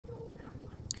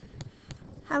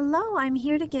Hello, I'm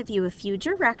here to give you a few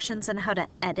directions on how to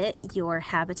edit your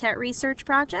habitat research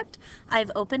project. I've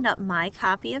opened up my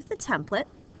copy of the template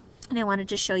and I wanted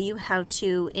to show you how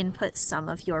to input some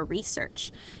of your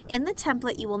research. In the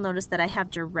template, you will notice that I have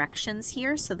directions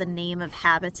here, so the name of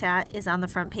habitat is on the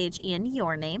front page and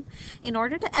your name. In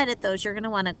order to edit those, you're going to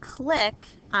want to click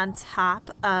on top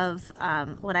of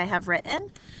what I have written,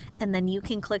 and then you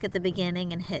can click at the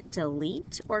beginning and hit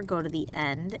delete, or go to the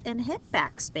end and hit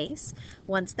backspace.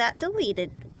 Once that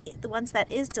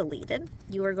is deleted,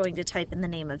 you are going to type in the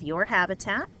name of your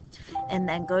habitat, and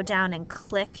then go down and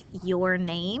click your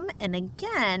name, and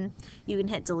again you can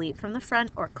hit delete from the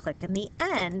front or click in the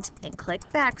end and click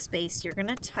backspace. You're going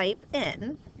to type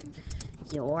in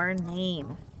your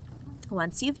name.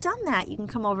 Once you've done that, you can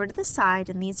come over to the side,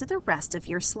 and these are the rest of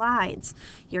your slides.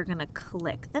 You're going to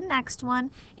click the next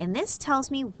one, and this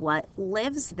tells me what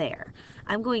lives there.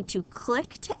 I'm going to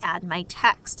click to add my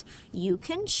text. You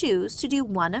can choose to do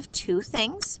one of two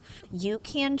things. You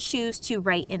can choose to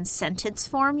write in sentence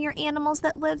form your animals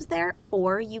that lives there,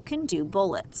 or you can do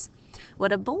bullets.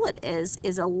 What a bullet is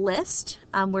a list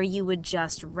where you would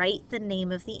just write the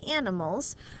name of the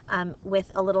animals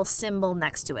with a little symbol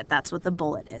next to it. That's what the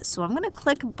bullet is. So I'm going to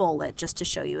click bullet just to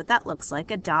show you what that looks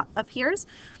like. A dot appears,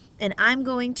 and I'm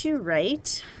going to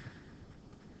write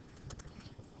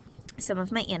some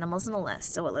of my animals in the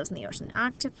list. So what lives in the ocean?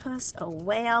 Octopus, a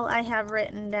whale I have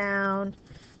written down,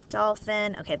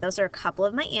 dolphin. Okay, those are a couple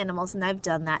of my animals, and I've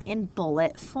done that in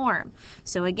bullet form.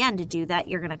 So again, to do that,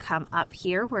 you're going to come up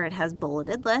here where it has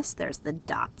bulleted list. There's the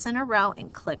dots in a row,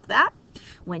 and click that.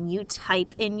 When you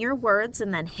type in your words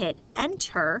and then hit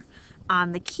enter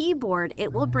on the keyboard,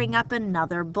 it will bring up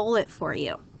another bullet for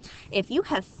you. If you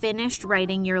have finished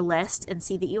writing your list and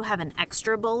see that you have an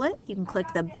extra bullet, you can click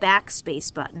the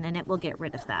backspace button and it will get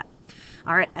rid of that.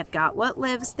 All right, I've got what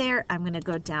lives there. I'm going to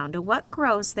go down to what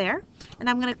grows there, and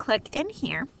I'm going to click in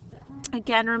here.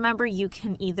 Again, remember, you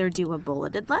can either do a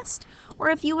bulleted list,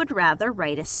 or if you would rather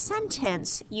write a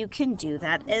sentence, you can do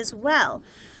that as well.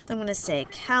 I'm going to say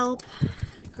kelp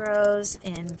grows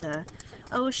in the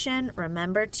ocean.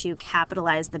 Remember to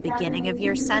capitalize the beginning of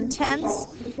your sentence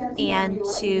and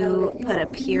to put a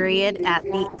period at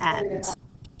the end.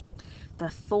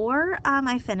 Before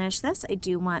I finish this, I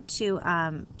do want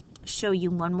to show you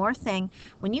one more thing.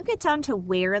 When you get down to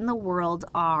where in the world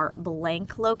are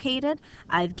blank located,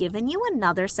 I've given you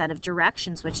another set of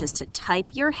directions, which is to type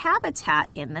your habitat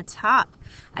in the top.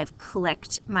 I've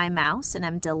clicked my mouse and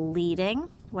I'm deleting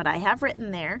what I have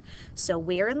written there. So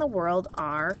where in the world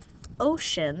are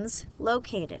oceans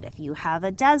located? If you have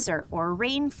a desert or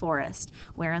rainforest,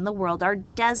 where in the world are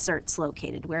deserts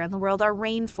located? Where in the world are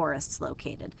rainforests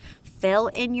located? Fill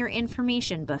in your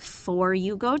information before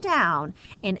you go down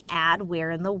and add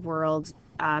where in the world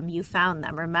you found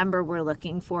them. Remember, we're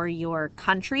looking for your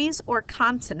countries or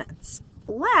continents.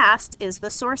 Last is the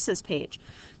sources page.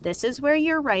 This is where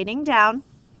you're writing down,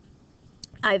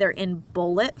 either in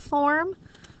bullet form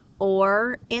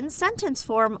or in sentence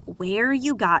form, where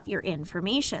you got your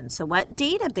information. So what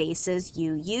databases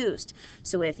you used.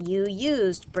 So if you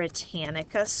used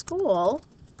Britannica School,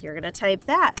 you're going to type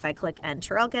that. If I click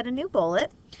enter, I'll get a new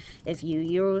bullet. If you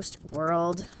used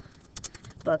World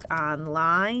Book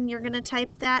Online, you're going to type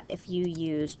that. If you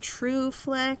use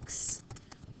TrueFlix,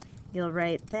 you'll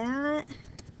write that.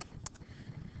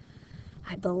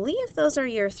 I believe those are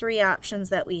your three options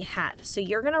that we had. So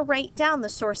you're going to write down the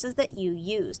sources that you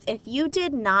used. If you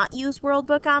did not use World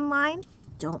Book Online,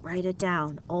 don't write it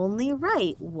down. Only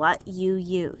write what you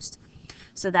used.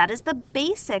 So that is the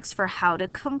basics for how to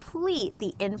complete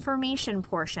the information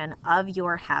portion of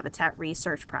your habitat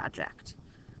research project.